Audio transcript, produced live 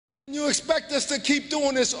You expect us to keep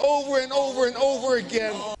doing this over and over and over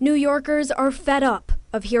again. New Yorkers are fed up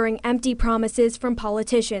of hearing empty promises from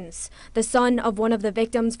politicians. The son of one of the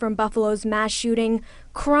victims from Buffalo's mass shooting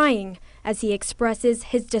crying as he expresses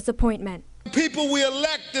his disappointment. People we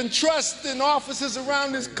elect and trust in offices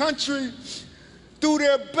around this country do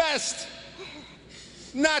their best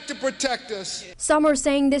not to protect us. Some are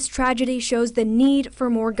saying this tragedy shows the need for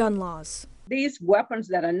more gun laws. These weapons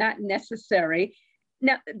that are not necessary,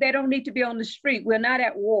 now, they don't need to be on the street. We're not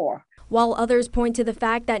at war. While others point to the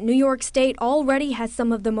fact that New York State already has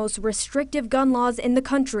some of the most restrictive gun laws in the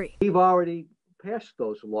country. We've already passed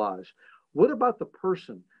those laws. What about the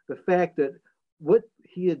person? The fact that what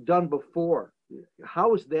he had done before,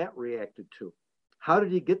 how is that reacted to? How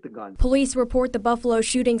did he get the gun? Police report the Buffalo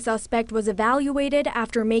shooting suspect was evaluated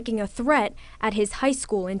after making a threat at his high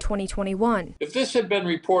school in 2021. If this had been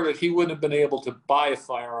reported, he wouldn't have been able to buy a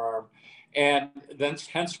firearm. And then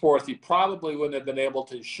henceforth, he probably wouldn't have been able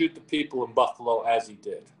to shoot the people in Buffalo as he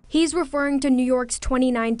did. He's referring to New York's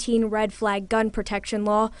 2019 red flag gun protection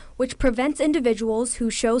law, which prevents individuals who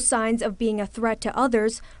show signs of being a threat to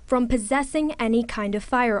others from possessing any kind of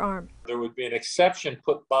firearm. There would be an exception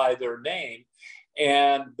put by their name,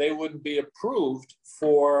 and they wouldn't be approved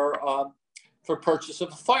for purchase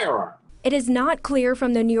of a firearm. It is not clear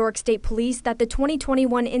from the New York State Police that the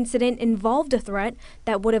 2021 incident involved a threat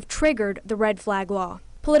that would have triggered the red flag law.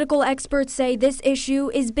 Political experts say this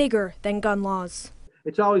issue is bigger than gun laws.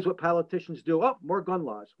 It's always what politicians do. Oh, more gun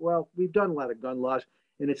laws. Well, we've done a lot of gun laws,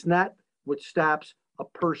 and it's not what stops a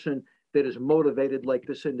person that is motivated like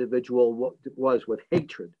this individual was with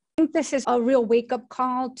hatred. I think this is a real wake-up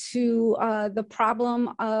call to the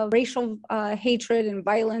problem of racial hatred and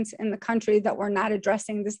violence in the country that we're not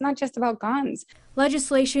addressing. This is not just about guns.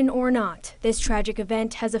 Legislation or not, this tragic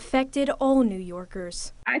event has affected all New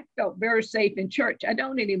Yorkers. I felt very safe in church. I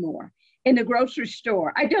don't anymore. In the grocery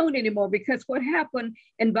store, I don't anymore, because what happened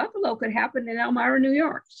in Buffalo could happen in Elmira, New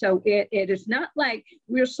York. So it is not like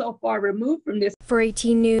we're so far removed from this. For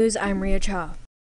 18 News, I'm Rhea Cha.